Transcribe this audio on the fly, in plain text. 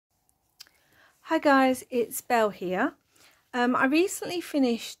Hi guys, it's Belle here. I recently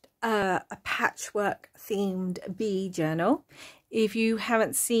finished a patchwork themed bee journal. If you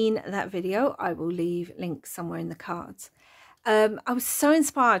haven't seen that video, I will leave links somewhere in the cards. I was so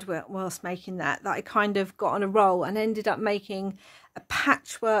inspired whilst making that I kind of got on a roll and ended up making a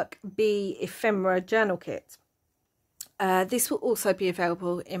patchwork bee ephemera journal kit. This will also be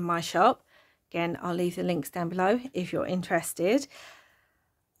available in my shop. Again, I'll leave the links down below if you're interested.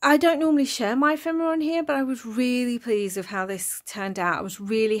 I don't normally share my ephemera on here, but I was really pleased with how this turned out. I was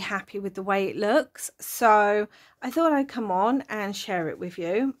really happy with the way it looks. So I thought I'd come on and share it with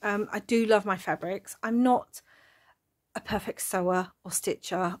you. I do love my fabrics. I'm not a perfect sewer or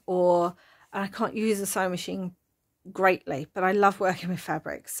stitcher, and I can't use a sewing machine greatly, but I love working with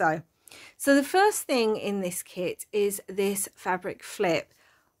fabrics. So the first thing in this kit is this fabric flip.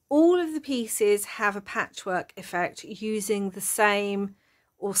 All of the pieces have a patchwork effect using the same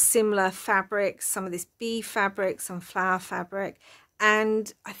or similar fabrics, some of this bee fabric, some flower fabric,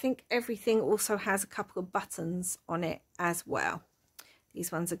 and I think everything also has a couple of buttons on it as well.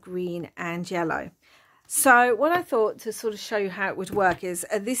 These ones are green and yellow. So what I thought to sort of show you how it would work is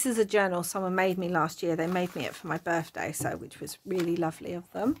this is a journal someone made me last year. They made me it for my birthday, which was really lovely of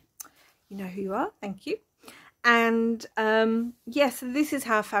them. You know who you are, thank you. And yes, so this is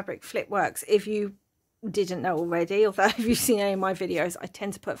how fabric flip works. If you didn't know already, although if you've seen any of my videos, I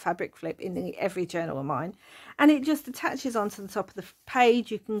tend to put fabric flip in every journal of mine, and it just attaches onto the top of the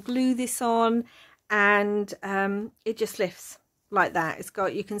page. You can glue this on and it just lifts like that. It's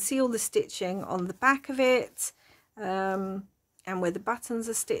got, you can see all the stitching on the back of it and where the buttons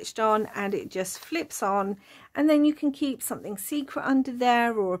are stitched on, and it just flips on, and then you can keep something secret under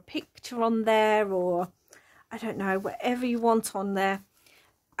there, or a picture on there, or I don't know, whatever you want on there.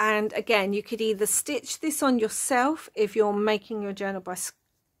 And again, you could either stitch this on yourself if you're making your journal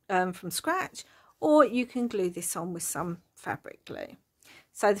from scratch, or you can glue this on with some fabric glue.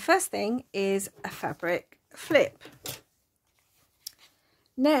 So the first thing is a fabric flip.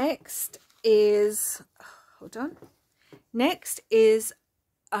 Next is, next is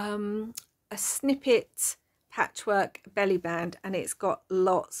a snippet patchwork belly band, and it's got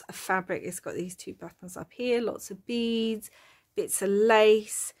lots of fabric. It's got these two buttons up here, lots of beads, bits of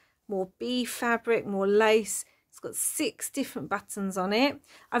lace, more bee fabric, more lace. It's got 6 different buttons on it.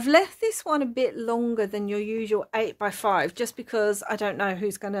 I've left this one a bit longer than your usual 8x5 just because I don't know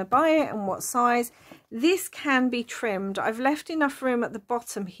who's going to buy it and what size. This can be trimmed. I've left enough room at the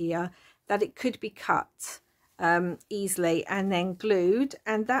bottom here that it could be cut easily and then glued,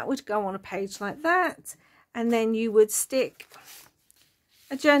 and that would go on a page like that, and then you would stick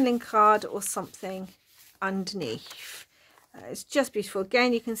a journaling card or something underneath. It's just beautiful.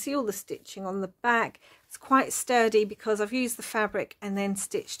 Again, you can see all the stitching on the back. It's quite sturdy because I've used the fabric and then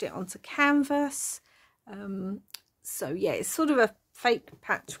stitched it onto canvas. So yeah, it's sort of a fake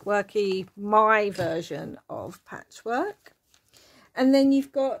patchworky, my version of patchwork. And then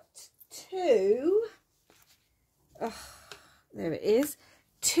you've got two, there it is,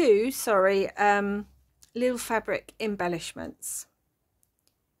 two little fabric embellishments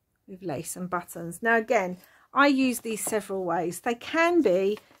with lace and buttons. Now again, I use these several ways. They can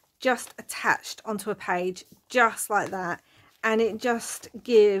be just attached onto a page just like that, and it just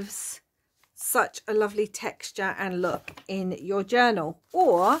gives such a lovely texture and look in your journal.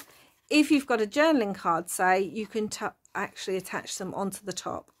 Or if you've got a journaling card, say, you can actually attach them onto the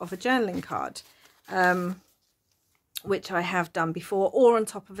top of a journaling card, which I have done before, or on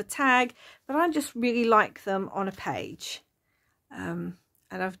top of a tag, but I just really like them on a page.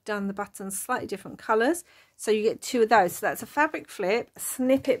 And I've done the buttons slightly different colours, so you get 2 of those. So that's a fabric flip, a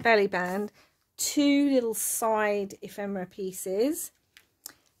snippet belly band, 2 little side ephemera pieces.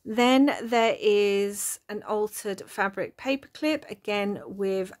 Then there is an altered fabric paper clip, again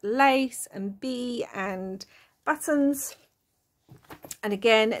with lace and bee and buttons. And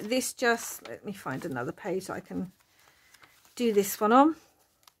again, this just, let me find another page so I can do this one on.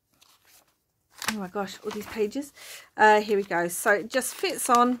 Oh my gosh, all these pages. Here we go. So it just fits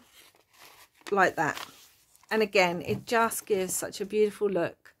on like that. And again, it just gives such a beautiful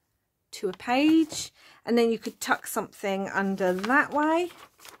look to a page. And then you could tuck something under that way.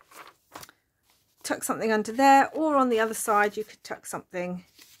 Tuck something under there. Or on the other side, you could tuck something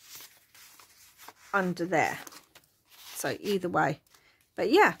under there. So either way. But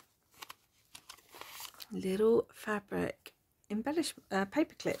yeah. Little fabric embellishment,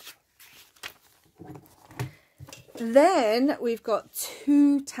 paper clip. Then we've got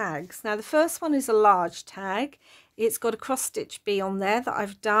 2 tags. Now the first one is a large tag. It's got a cross stitch bee on there that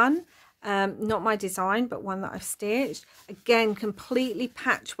I've done. not my design, but one that I've stitched. Again, completely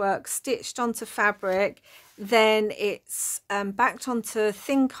patchwork, stitched onto fabric, then it's backed onto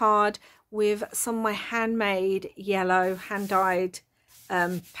thin card with some of my handmade yellow hand-dyed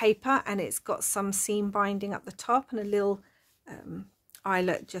paper, and it's got some seam binding up the top and a little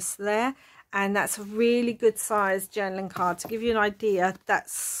eyelet just there. And that's a really good size journaling card. To give you an idea,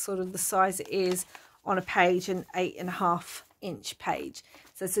 that's sort of the size it is on a page, an 8.5 inch page.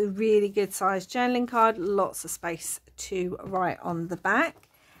 So it's a really good size journaling card, lots of space to write on the back.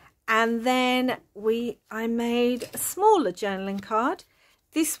 And then I made a smaller journaling card.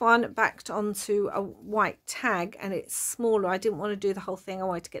 This one backed onto a white tag, and it's smaller. I didn't want to do the whole thing. I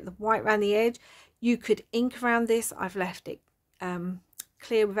wanted to get the white around the edge. You could ink around this. I've left it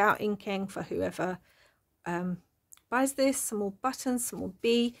clear without inking for whoever buys this. Some more buttons, some more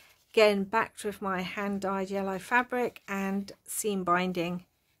B. Again, backed with my hand-dyed yellow fabric and seam binding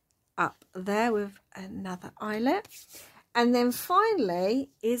up there with another eyelet. And then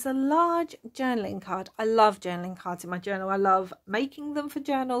finally is a large journaling card. I love journaling cards in my journal. I love making them for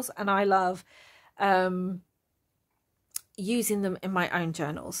journals, and I love using them in my own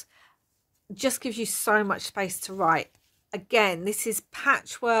journals. Just gives you so much space to write. Again, this is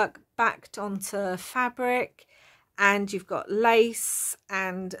patchwork backed onto fabric, and you've got lace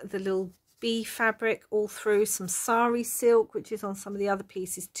and the little bee fabric all through, some sari silk, which is on some of the other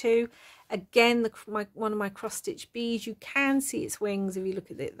pieces too. Again, one of my cross stitch bees, you can see its wings if you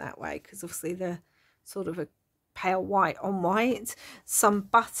look at it that way, because obviously they're sort of a pale white on white. Some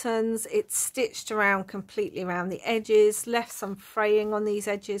buttons, it's stitched around completely around the edges, left some fraying on these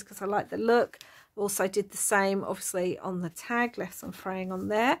edges because I like the look. Also did the same obviously on the tag, left some fraying on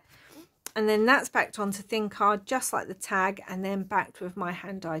there. And then that's backed onto thin card just like the tag, and then backed with my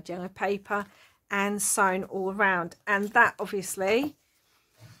hand-dyed yellow paper and sewn all around. And that obviously,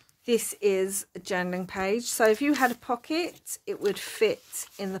 this is a journaling page. So if you had a pocket, it would fit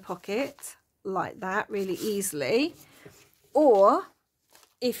in the pocket like that really easily. Or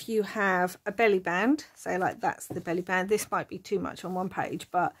if you have a belly band, say like that's the belly band. This might be too much on one page,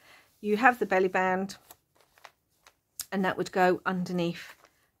 but you have the belly band, and that would go underneath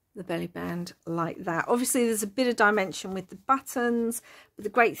the belly band like that. Obviously there's a bit of dimension with the buttons, but the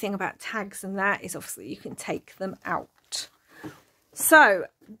great thing about tags and that is obviously you can take them out. So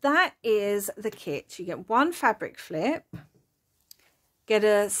that is the kit. You get one fabric flip, get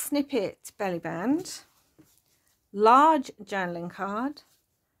a snippet belly band, large journaling card,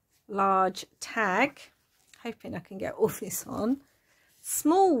 large tag, hoping I can get all this on,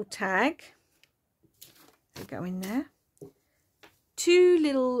 small tag, go in there, two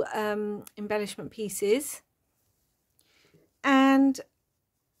little embellishment pieces, and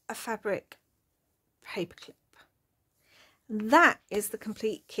a fabric paper clip. That is the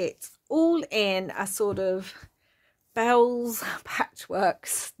complete kit, all in a sort of bells patchwork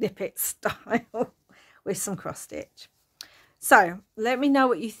snippet style with some cross stitch. So let me know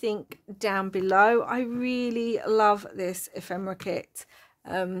what you think down below. I really love this ephemera kit.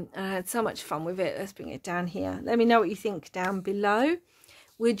 I had so much fun with it. Let's bring it down here. Let me know what you think down below.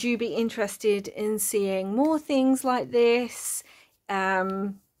 Would you be interested in seeing more things like this?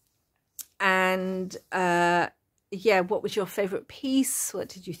 Yeah, what was your favorite piece? What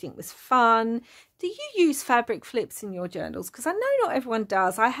did you think was fun? Do you use fabric flips in your journals? Because I know not everyone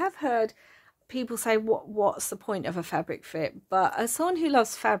does. I have heard people say, what's the point of a fabric flip? But as someone who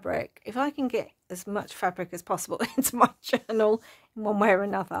loves fabric, if I can get as much fabric as possible into my journal in one way or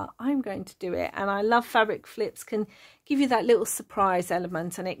another, I'm going to do it. And I love fabric flips, can give you that little surprise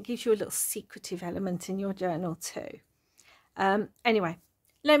element, and it gives you a little secretive element in your journal too. Anyway,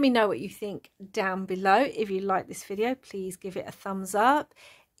 let me know what you think down below. If you like this video, please give it a thumbs up.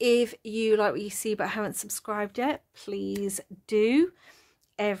 If you like what you see but haven't subscribed yet, please do.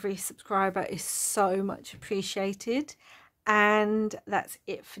 Every subscriber is so much appreciated. And that's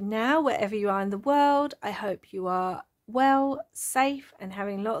it for now. Wherever you are in the world, I hope you are well, safe, and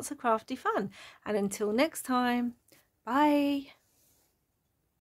having lots of crafty fun. And until next time, bye.